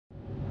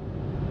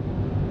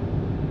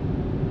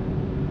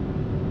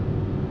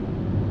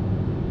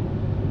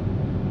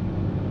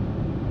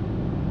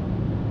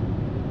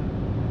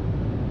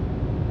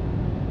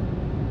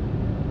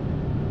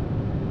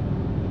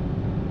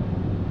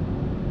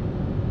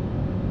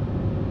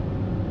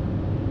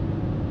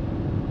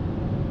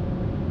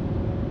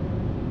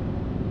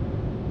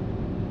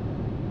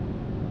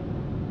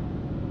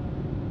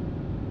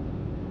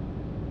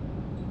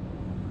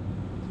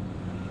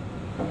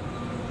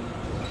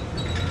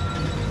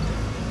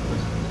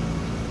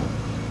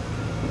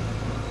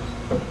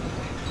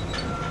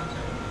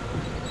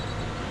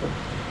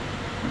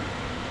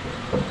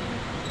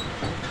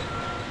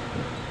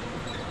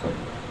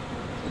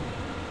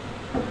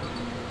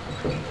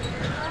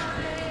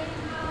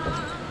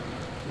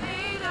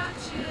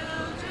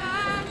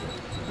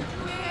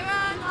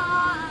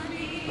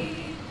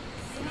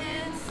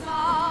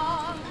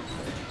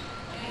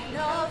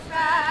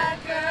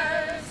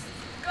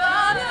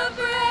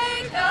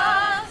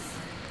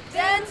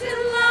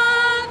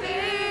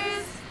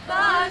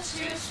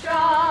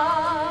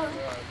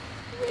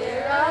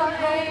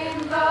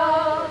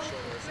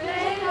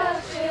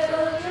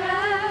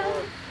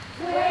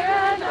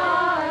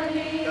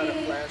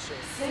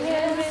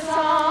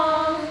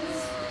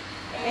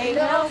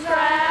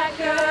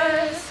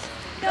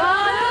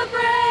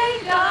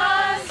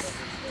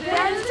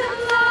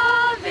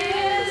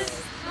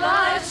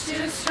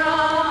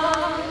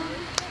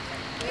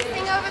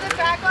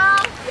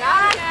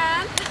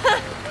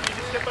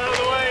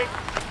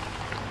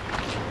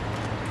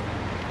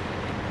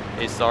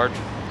Hey Sarge,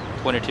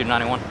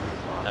 2291.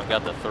 I've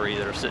got the 3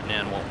 that are sitting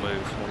in, won't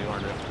move. What do you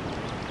want to do?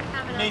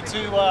 You need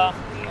to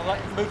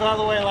move out of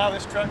the way, allow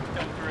this truck to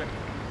come through.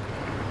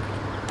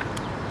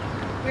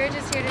 We're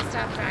just here to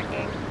stop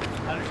fracking.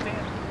 I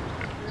understand.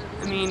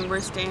 I mean,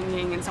 we're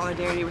standing in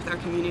solidarity with our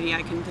community.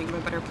 I couldn't think of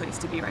a better place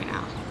to be right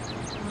now.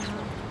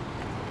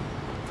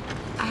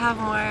 I have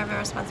more of a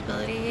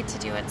responsibility to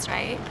do what's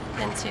right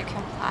than to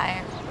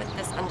comply with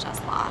this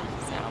unjust law.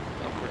 So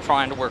We're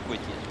trying to work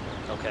with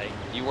you, okay?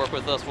 You work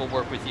with us, we'll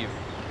work with you.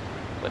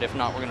 But if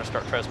not, we're going to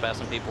start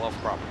trespassing people off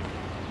property.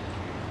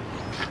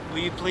 Will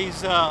you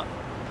please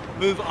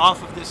move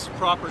off of this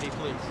property,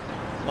 please?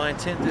 My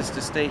intent is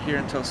to stay here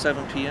until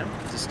 7 p.m.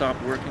 to stop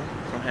working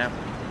from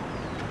happening.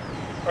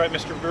 All right,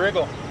 Mr.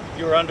 Barrigal,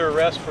 you are under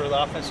arrest for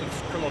the offense of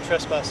criminal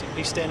trespassing.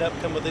 Please stand up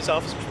and come with these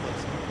officers,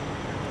 please.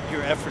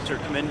 Your efforts are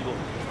commendable.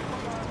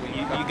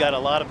 You got a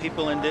lot of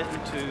people in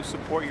Denton to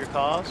support your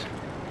cause,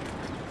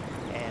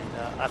 and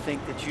I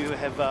think that you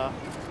have,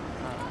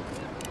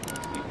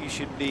 you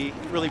should be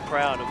really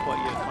proud of what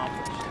you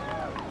accomplished.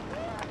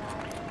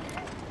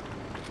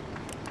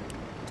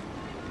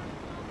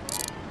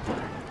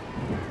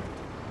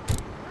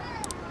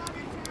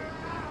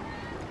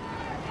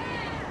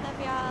 love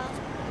y'all.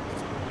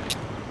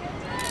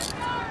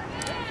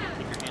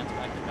 Keep your hands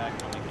back to back,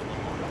 I'll make it a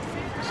little more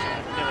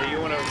comfortable. You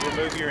want to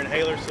remove your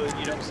inhaler so that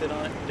you don't sit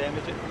on it and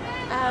damage it?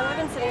 I've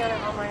been sitting on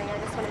it all morning. I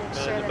just want to make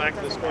sure In the back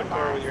of the sport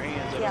car with your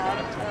hands up. Yeah, I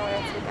don't want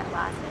it to get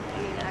lost.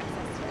 I need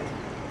access to it.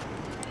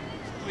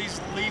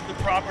 Please leave the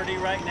property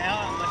right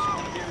now unless you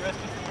want to be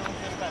arrested for criminal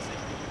trespassing.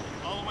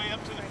 All the way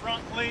up to the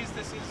front, please.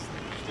 This is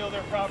still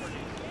their property.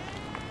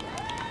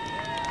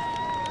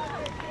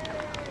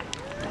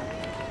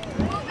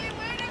 We'll be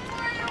waiting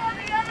for you on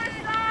the other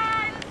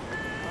side!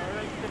 All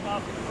right, step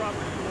off the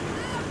property, please.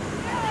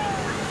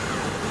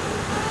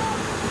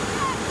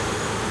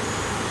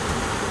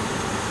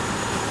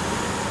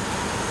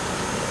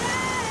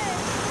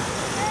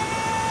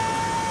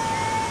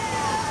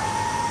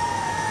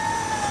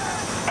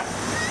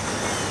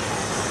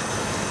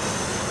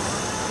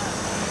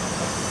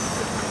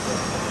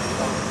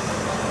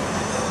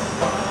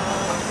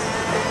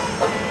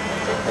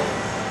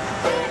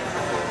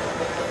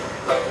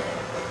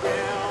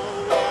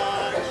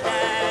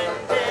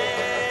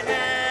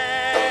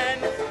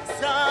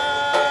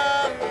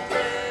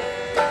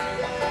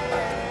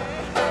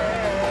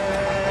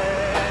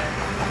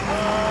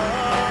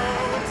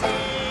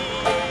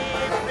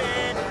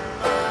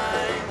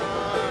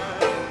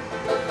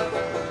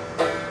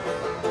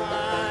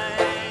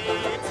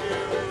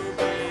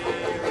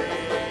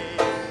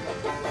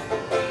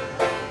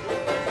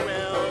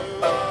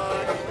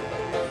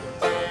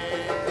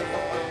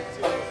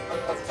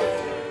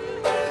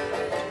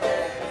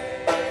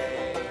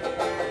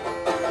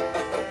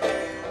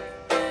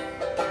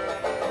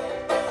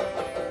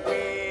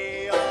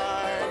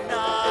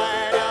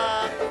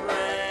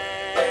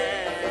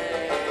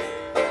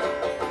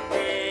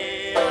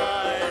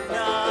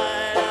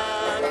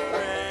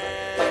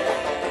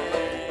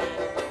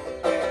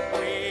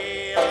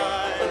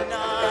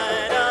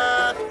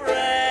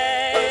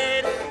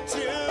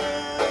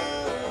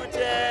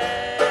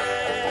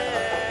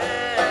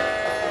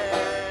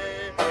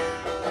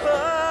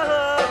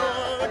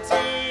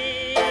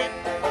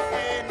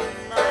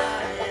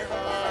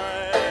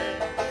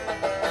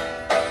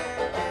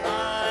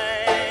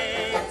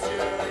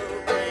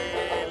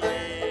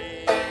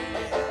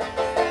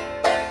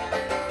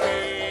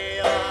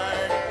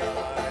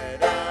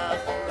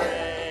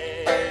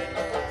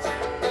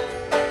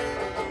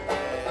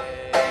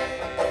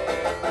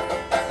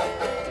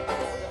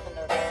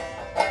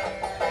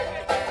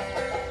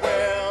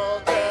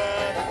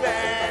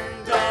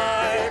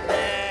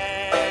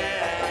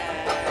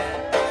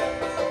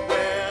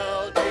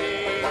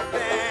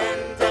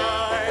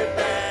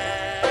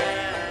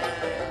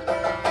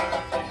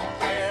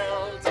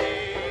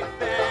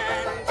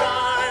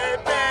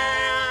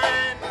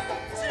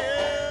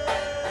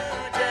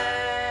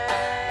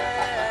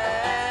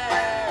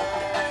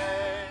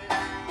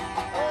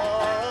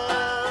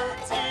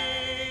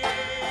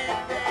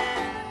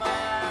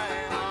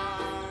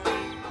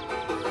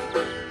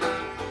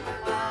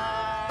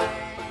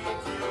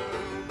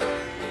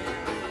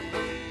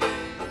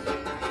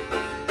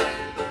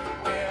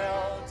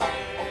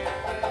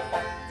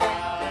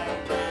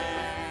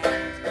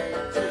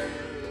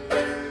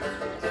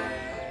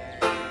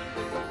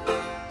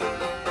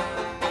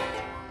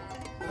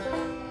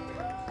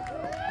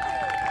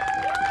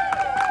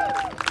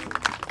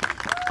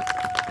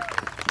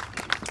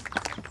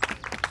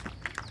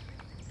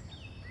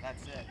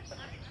 That's it.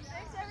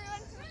 Thanks,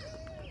 everyone.